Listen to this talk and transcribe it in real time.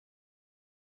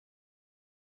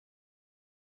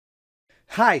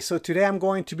Hi, so today I'm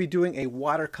going to be doing a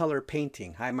watercolor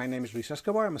painting. Hi, my name is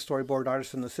Escobar. I'm a storyboard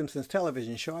artist on the Simpsons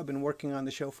television show. I've been working on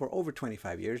the show for over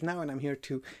 25 years now, and I'm here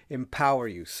to empower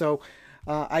you.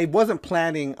 I wasn't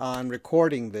planning on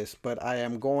recording this, but I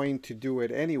am going to do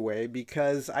it anyway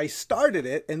because I started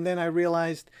it and then I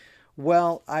realized,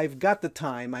 well, I've got the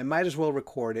time. I might as well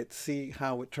record it, see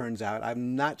how it turns out.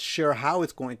 I'm not sure how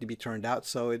it's going to be turned out,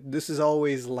 so this is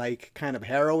always like kind of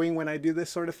harrowing when I do this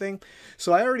sort of thing.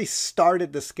 So I already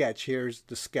started the sketch. Here's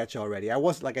the sketch already.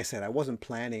 Like I said, I wasn't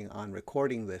planning on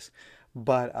recording this,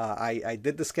 but I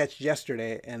did the sketch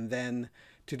yesterday, and then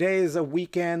today is a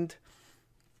weekend,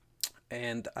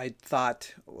 and I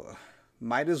thought,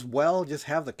 might as well just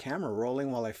have the camera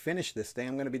rolling while I finish this thing.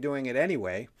 I'm going to be doing it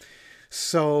anyway.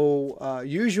 So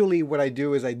usually what I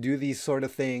do is I do these sort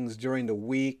of things during the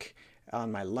week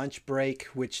on my lunch break,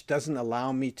 which doesn't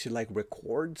allow me to like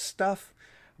record stuff.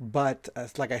 But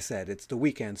like I said, it's the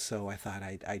weekend, so I thought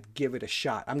I'd give it a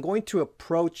shot. I'm going to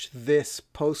approach this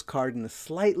postcard in a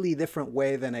slightly different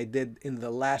way than I did in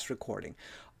the last recording.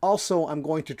 Also, I'm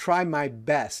going to try my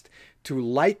best to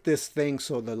light this thing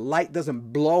so the light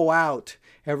doesn't blow out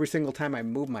every single time I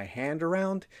move my hand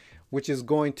around, which is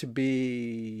going to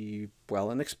be,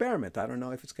 well, an experiment. I don't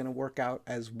know if it's going to work out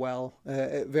as well,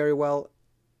 very well.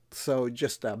 So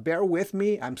just bear with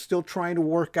me. I'm still trying to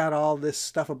work out all this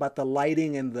stuff about the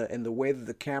lighting and the way that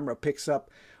the camera picks up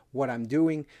what I'm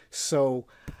doing. So,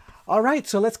 all right,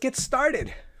 so let's get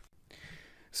started.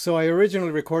 So I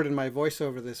originally recorded my voice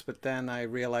over this, but then I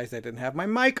realized I didn't have my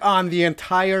mic on the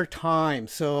entire time.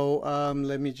 So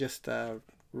let me just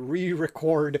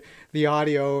re-record the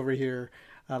audio over here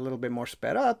a little bit more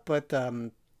sped up. But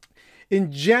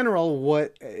in general,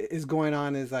 what is going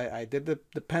on is I did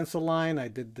the pencil line, I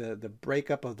did the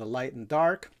breakup of the light and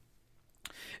dark.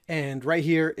 And right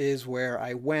here is where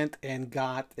I went and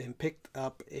picked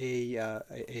up a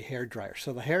hair dryer.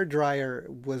 So the hair dryer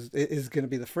is going to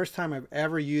be the first time I'm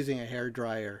ever using a hair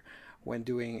dryer when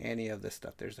doing any of this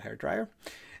stuff. There's the hair dryer,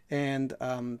 and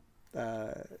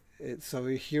so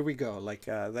here we go. Like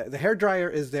the hair dryer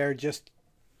is there just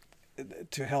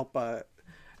to help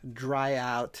dry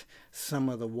out some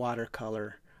of the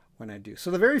watercolor when I do. So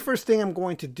the very first thing I'm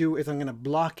going to do is I'm going to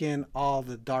block in all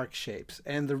the dark shapes,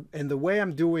 and the way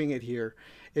I'm doing it here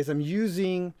is I'm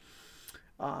using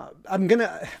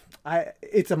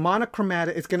it's a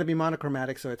monochromatic. It's going to be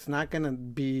monochromatic, so it's not going to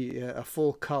be a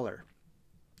full color,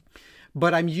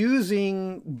 but I'm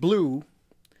using blue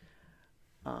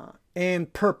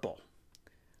and purple,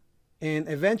 and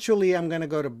eventually I'm going to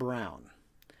go to brown.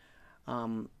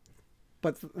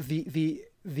 But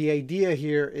the idea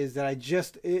here is that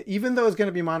even though it's going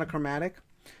to be monochromatic,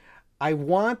 I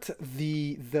want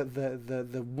the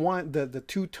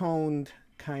two-toned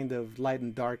kind of light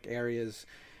and dark areas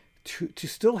to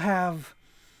still have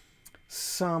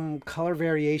some color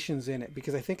variations in it,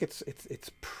 because I think it's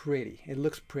pretty. It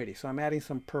looks pretty. So I'm adding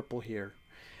some purple here.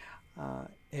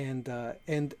 And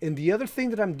the other thing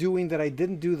that I'm doing that I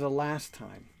didn't do the last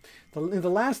time. The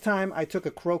last time I took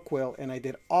a crow quill and I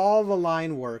did all the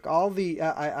line work, all the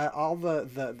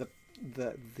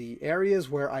areas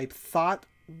where I thought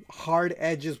hard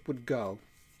edges would go,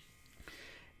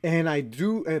 and I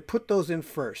put those in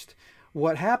first.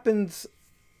 What happens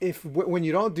when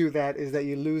you don't do that is that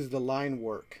you lose the line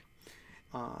work.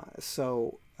 And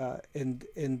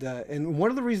one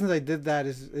of the reasons I did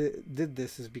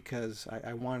this is because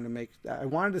I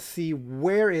wanted to see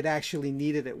where it actually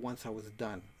needed it once I was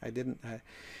done.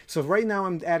 So right now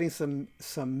I'm adding some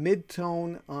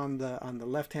mid-tone on the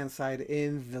left-hand side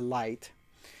in the light,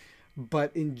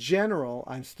 but in general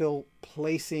I'm still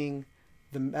placing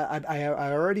I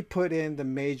already put in the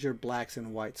major blacks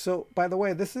and whites. So by the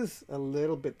way, this is a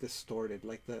little bit distorted.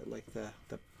 Like the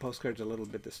postcard's a little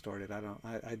bit distorted.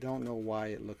 I don't know why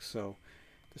it looks so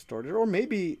distorted, or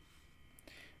maybe,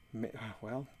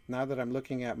 well, now that I'm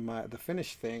looking at the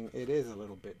finished thing, it is a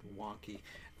little bit wonky.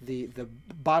 The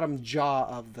bottom jaw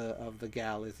of the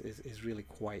gal is really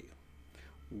quite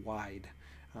wide.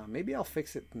 Maybe I'll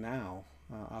fix it now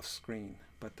off screen.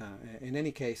 But in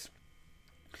any case,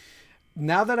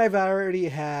 now that I've already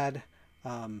had,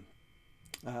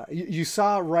 you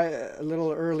saw right a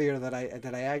little earlier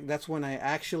that that's when I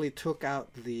actually took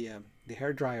out the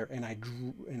hair dryer and I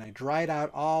dried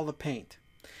out all the paint.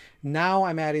 Now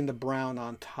I'm adding the brown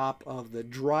on top of the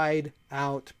dried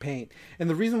out paint, and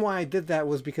the reason why I did that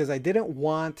was because I didn't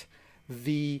want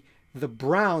the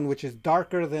brown, which is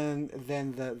darker than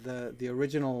the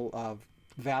original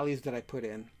values that I put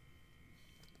in,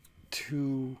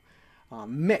 to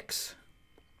mix.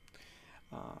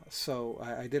 So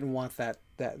I didn't want that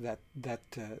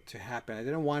to happen. I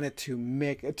didn't want it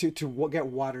to get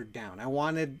watered down. I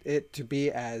wanted it to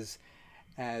be as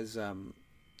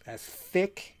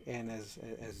thick and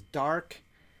as dark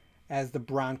as the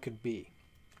brown could be.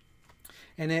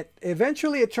 And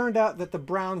eventually it turned out that the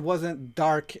brown wasn't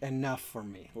dark enough for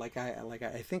me.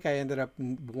 I think I ended up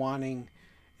wanting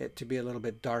it to be a little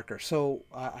bit darker. So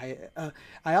I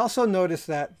also noticed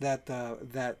that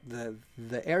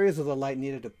the areas of the light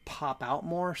needed to pop out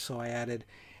more. So I added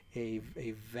a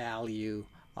value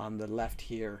on the left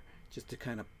here just to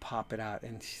kind of pop it out.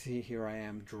 And see, here I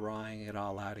am drawing it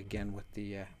all out again with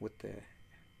the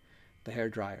hair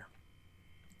dryer.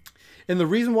 And the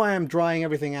reason why I'm drawing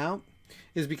everything out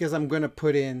is because I'm going to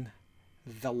put in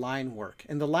the line work.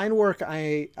 And the line work,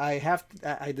 I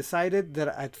decided that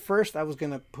at first I was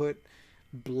going to put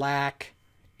black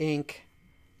ink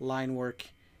line work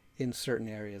in certain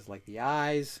areas, like the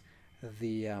eyes,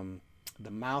 the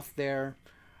mouth there,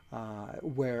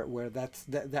 where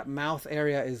that mouth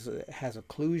area has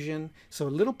occlusion. So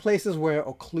little places where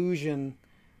occlusion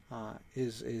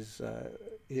is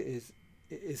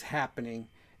happening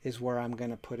is where I'm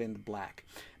going to put in the black.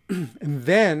 And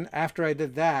then after I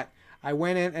did that, I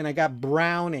went in and I got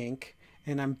brown ink,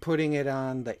 and I'm putting it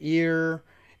on the ear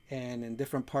and in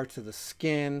different parts of the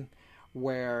skin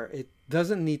where it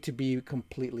doesn't need to be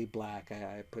completely black.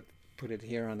 I put it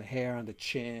here on the hair, on the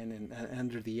chin, and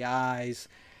under the eyes.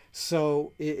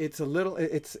 So it's a little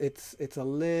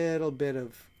bit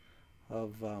of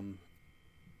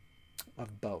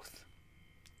both.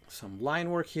 Some line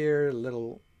work here,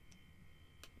 little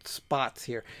spots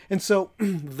here, and so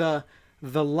the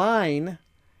line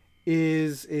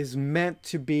is meant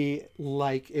to be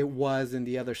like it was in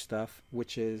the other stuff,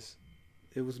 which is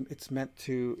it's meant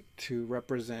to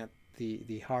represent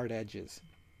the hard edges.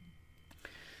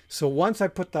 So once I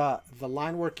put the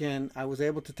line work in, I was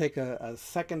able to take a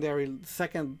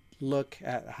second look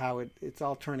at how it's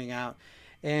all turning out,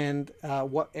 and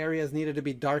what areas needed to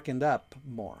be darkened up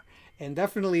more. And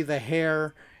definitely the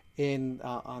hair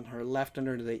on her left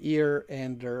under the ear,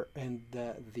 and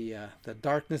the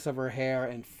darkness of her hair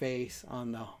and face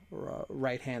on the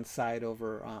right hand side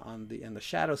over on the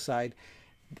shadow side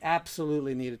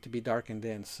absolutely needed to be darkened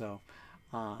in. So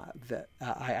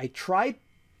I tried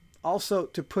also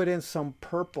to put in some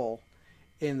purple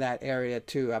in that area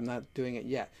too. I'm not doing it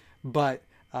yet, but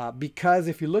because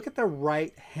if you look at the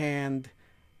right hand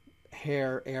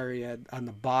hair area on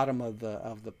the bottom of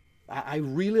the I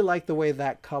really like the way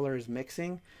that color is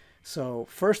mixing. So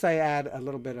first I add a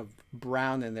little bit of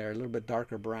brown in there, a little bit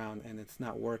darker brown, and it's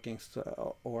not working.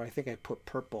 So, or I think I put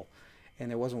purple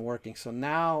and it wasn't working. So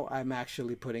now I'm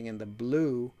actually putting in the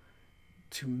blue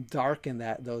to darken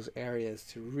those areas,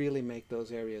 to really make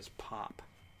those areas pop.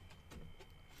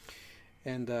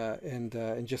 And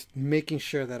just making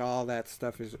sure that all that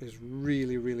stuff is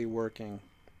really, really working.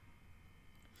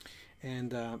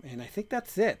 And I think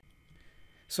that's it.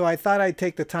 So I thought I'd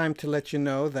take the time to let you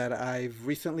know that I've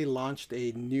recently launched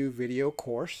a new video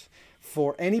course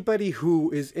for anybody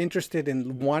who is interested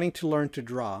in wanting to learn to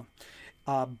draw,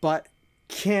 but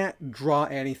can't draw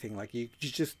anything. Like you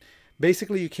just,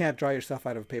 basically you can't draw yourself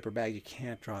out of a paper bag. You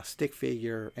can't draw a stick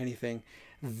figure or anything.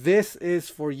 This is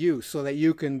for you so that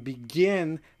you can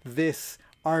begin this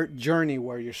art journey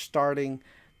where you're starting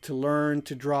to learn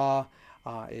to draw.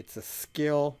 It's a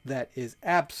skill that is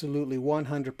absolutely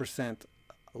 100%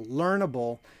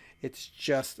 learnable. It's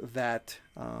just that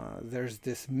there's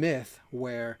this myth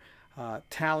where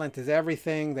talent is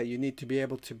everything, that you need to be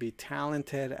able to be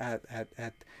talented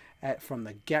at from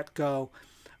the get-go.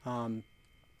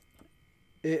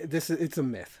 It's a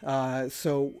myth.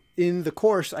 So in the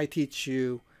course I teach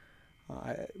you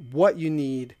what you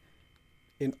need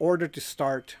in order to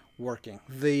start working.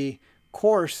 The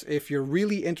course, if you're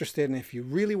really interested and if you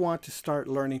really want to start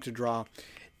learning to draw,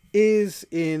 is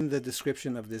in the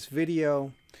description of this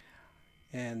video,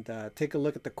 and take a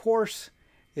look at the course.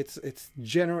 It's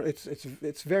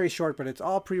very short, but it's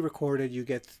all pre-recorded. You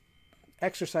get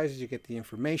exercises, you get the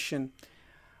information,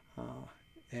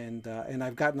 and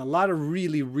I've gotten a lot of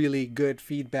really, really good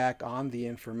feedback on the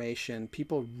information.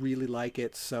 People really like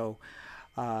it. So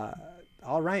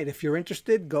all right, if you're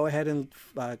interested, go ahead and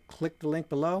click the link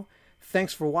below.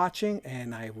 Thanks for watching,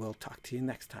 and I will talk to you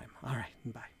next time. All right,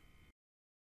 bye.